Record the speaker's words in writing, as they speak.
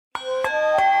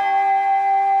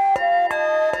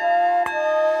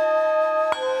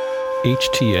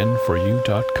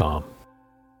HTN4U.com.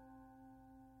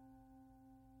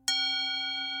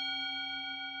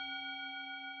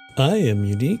 I am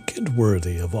unique and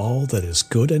worthy of all that is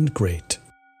good and great.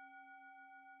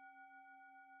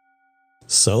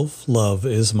 Self-love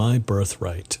is my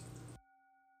birthright.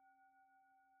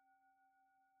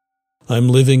 I'm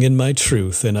living in my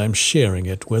truth and I'm sharing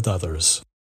it with others.